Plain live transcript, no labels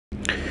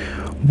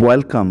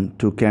Welcome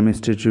to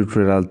Chemistry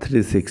Tutorial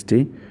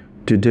 360.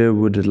 Today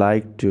we would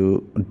like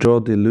to draw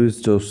the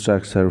Lewis-Dawes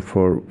structure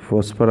for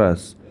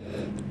phosphorus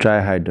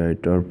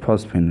trihydride or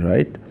phosphine,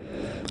 right?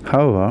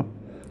 However,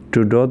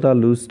 to draw the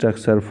Lewis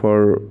structure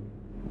for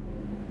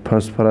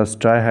phosphorus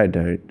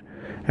trihydride,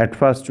 at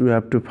first we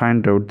have to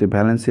find out the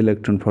valence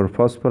electron for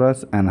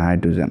phosphorus and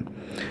hydrogen.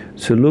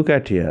 So look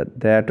at here,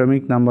 the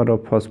atomic number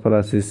of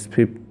phosphorus is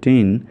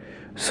 15.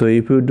 So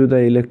if you do the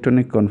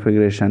electronic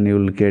configuration, you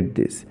will get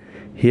this.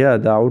 Here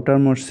the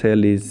outermost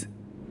shell is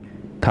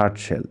third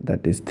shell,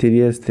 that is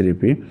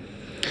 3s3p.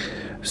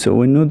 So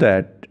we know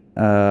that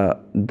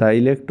the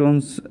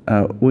electrons,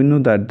 we know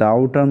that the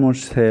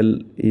outermost shell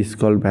is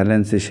called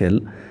valence shell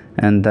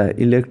and the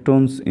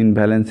electrons in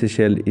valence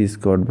shell is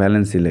called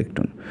valence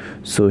electron.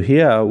 So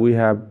here we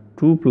have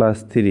 2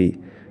 plus 3,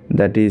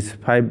 that is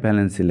 5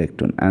 valence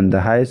electron, and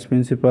the highest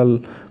principal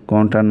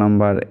quantum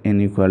number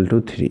n equal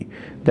to 3.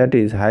 That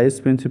is,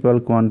 highest principal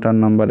quantum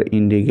number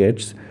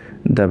indicates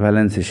the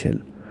valence shell.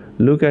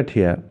 Look at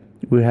here,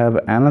 we have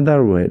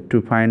another way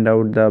to find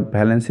out the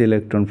valence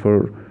electron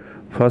for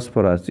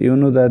phosphorus. You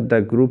know that the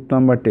group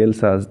number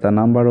tells us the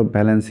number of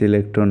valence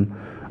electron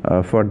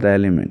for the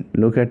element.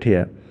 Look at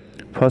here,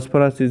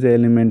 phosphorus is the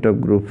element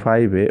of group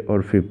 5a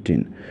or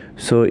 15.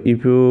 So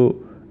if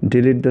you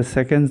delete the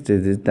second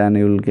digit, then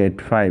you will get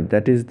 5.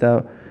 That is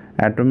the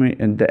atomic,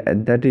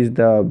 that is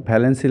the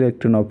valence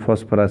electron of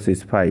phosphorus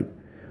is 5,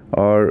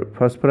 or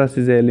phosphorus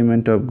is the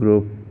element of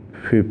group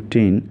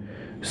 15.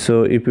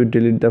 So if you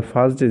delete the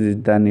first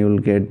digit, then you will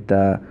get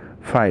the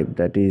 5.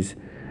 That is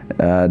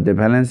the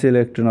valence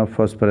electron of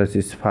phosphorus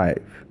is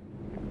 5.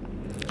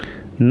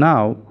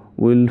 Now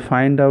we will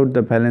find out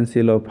the valence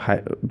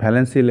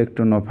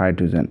electron of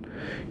hydrogen.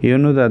 You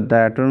know that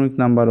the atomic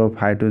number of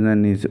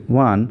hydrogen is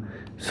 1.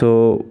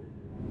 So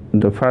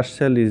the first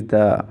shell is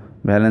the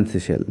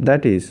valence shell.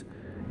 That is,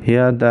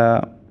 here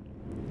the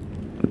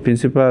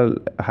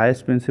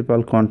highest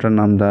principal quantum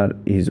number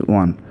is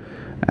 1.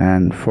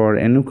 And for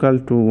n equal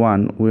to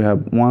 1, we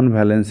have 1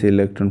 valence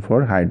electron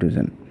for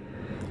hydrogen,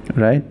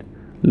 right?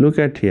 Look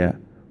at here,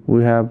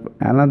 we have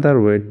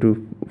another way to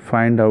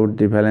find out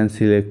the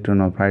valence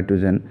electron of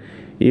hydrogen.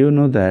 You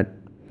know that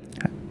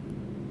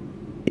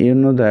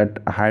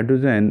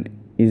hydrogen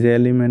is an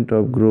element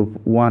of group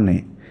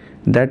 1a.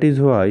 That is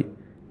why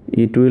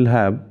it will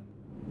have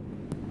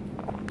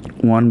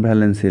 1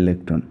 valence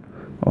electron,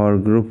 or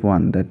group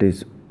 1, that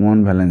is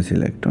 1 valence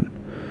electron.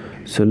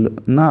 So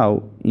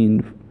now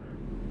in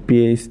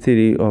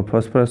PH3 or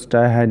phosphorus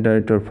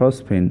trihydride or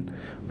phosphine,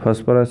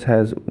 phosphorus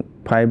has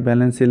 5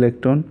 valence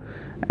electron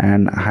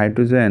and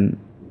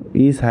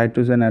each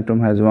hydrogen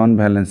atom has 1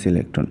 valence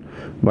electron,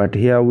 but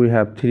here we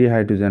have 3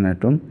 hydrogen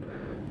atom.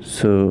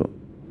 So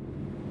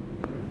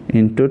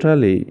in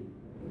totally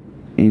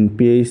in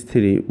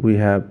PH3 we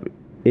have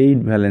 8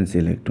 valence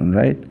electron,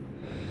 right?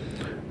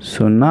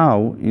 So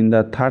now in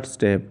the third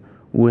step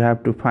we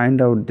have to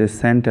find out the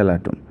central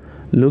atom.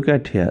 Look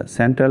at here,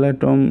 central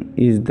atom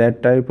is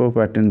that type of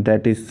atom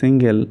that is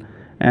single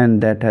and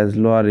that has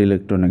lower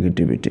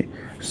electronegativity.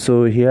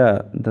 So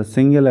here the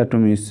single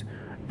atom is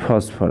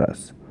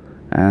phosphorus,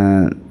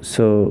 and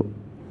so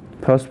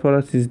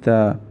phosphorus is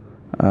the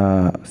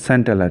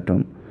central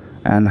atom,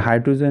 and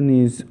hydrogen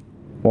is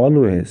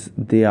always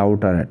the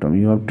outer atom.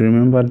 You have to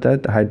remember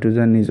that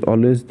hydrogen is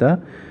always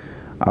the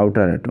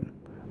outer atom.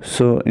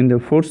 So in the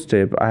fourth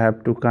step I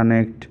have to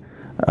connect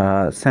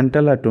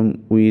central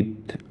atom with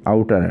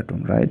outer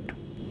atom, right?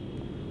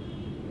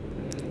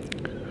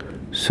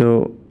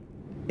 So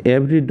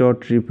every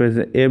dot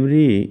represent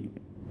every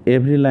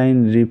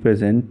line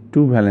represent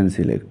 2 valence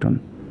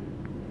electron,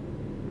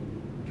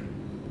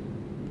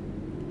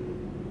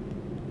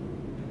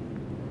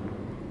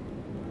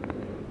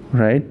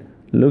 right?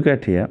 Look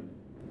at here,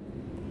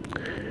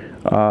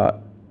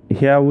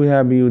 here we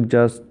have used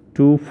just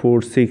 2,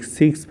 4,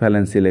 6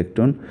 valence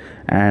electron,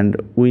 and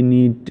we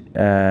need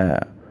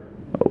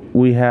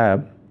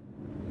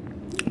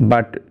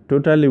but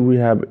totally we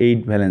have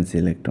 8 valence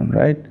electron,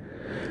 right?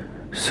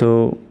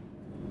 So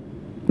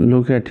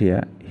look at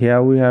here,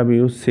 we have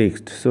used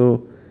 6,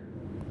 so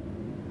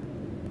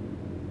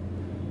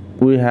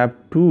we have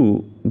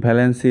 2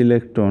 valence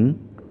electron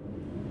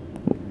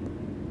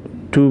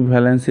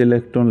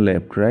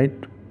left, right?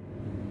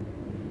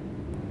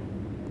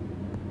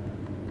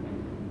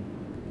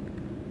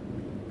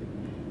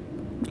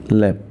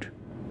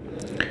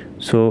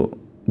 So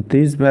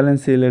this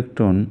valence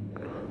electron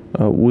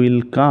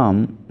will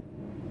come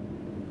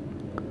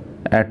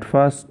at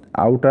first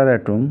outer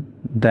atom,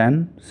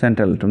 then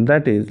central atom.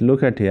 That is,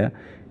 look at here,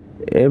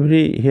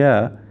 every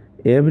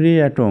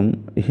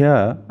atom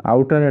here,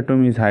 outer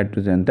atom is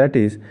hydrogen. That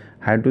is,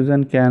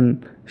 hydrogen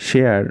can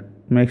share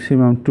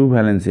maximum 2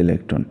 valence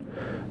electron.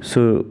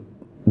 So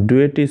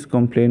duet is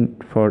complete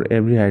for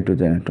every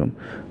hydrogen atom.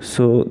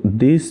 So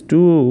these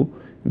 2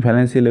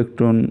 valence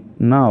electron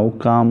now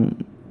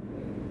come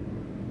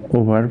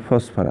over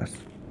phosphorus.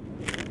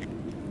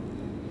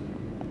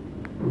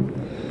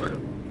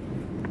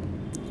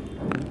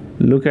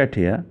 Look at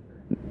here,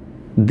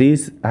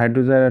 this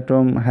hydrogen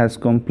atom has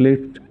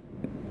complete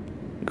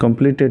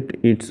completed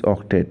its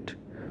octet,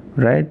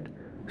 right?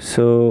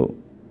 So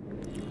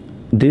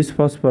this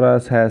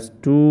phosphorus has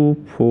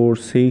 2 4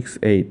 6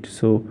 8,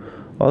 so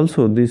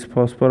also this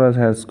phosphorus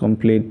has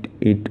complete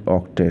its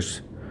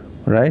octets,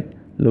 right?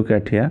 Look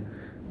at here,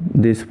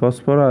 this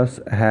phosphorus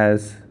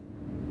has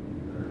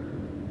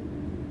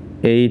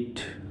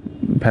 8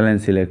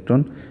 valence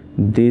electron,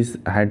 this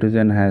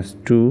hydrogen has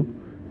 2,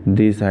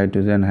 this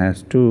hydrogen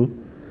has 2,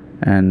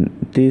 and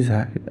this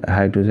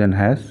hydrogen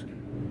has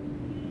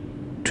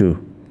 2.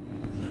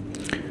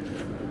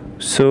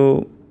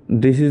 So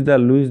this is the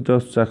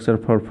Lewis-Dot structure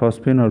for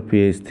phosphine or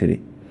PH3.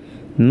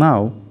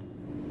 Now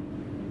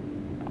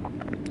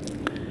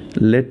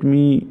let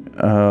me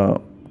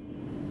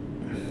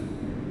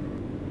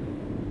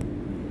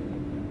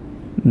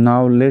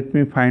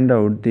find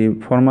out the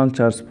formal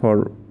charge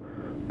for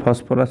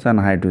phosphorus and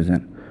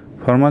hydrogen.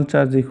 Formal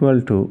charge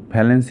equal to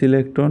valence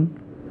electron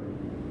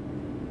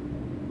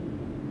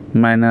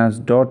minus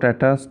dot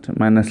attached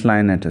minus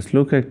line attached.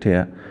 Look at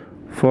here,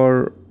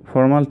 for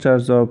formal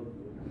charge of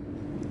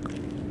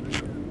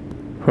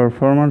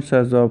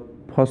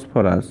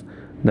phosphorus,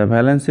 the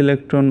valence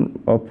electron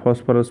of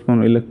phosphorus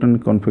from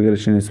electronic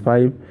configuration is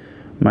 5,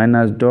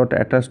 minus dot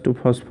attached to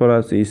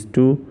phosphorus is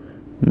 2,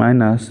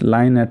 minus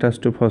line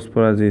attached to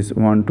phosphorus is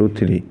 1 2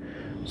 3.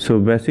 So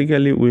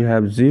basically we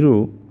have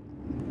 0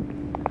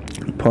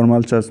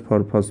 formal charge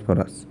for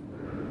phosphorus.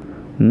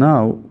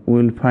 Now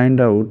we'll find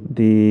out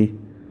the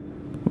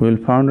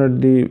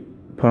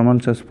formal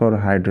charge for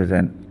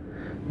hydrogen.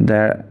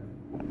 The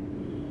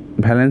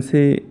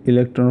valency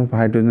electron of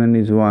hydrogen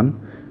is 1,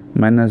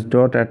 minus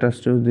dot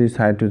attached to this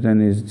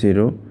hydrogen is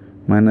 0,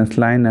 minus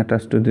line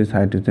attached to this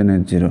hydrogen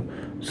is 0.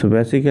 So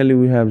basically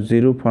we have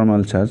 0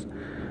 formal charge.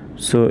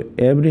 So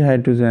every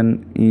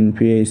hydrogen in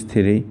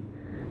PH3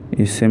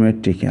 is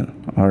symmetrical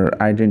or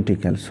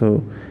identical.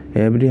 So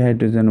every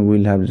hydrogen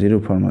will have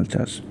 0 formal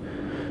charge.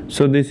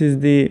 So this is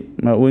the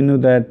we know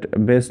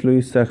that base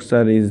Lewis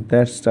structure is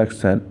that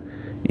structure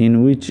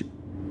in which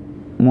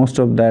most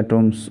of the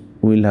atoms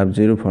will have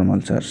 0 formal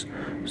charge.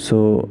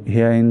 So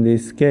here in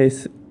this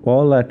case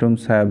all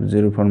atoms have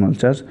 0 formal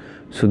charge.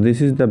 So this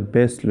is the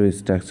base Lewis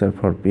structure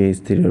for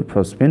PH3 or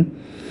phosphine.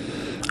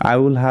 I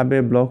will have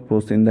a blog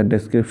post in the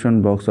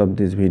description box of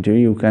this video.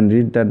 You can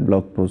read that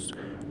blog post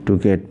to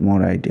get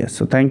more ideas.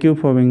 So thank you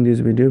for viewing this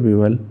video. Be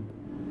well.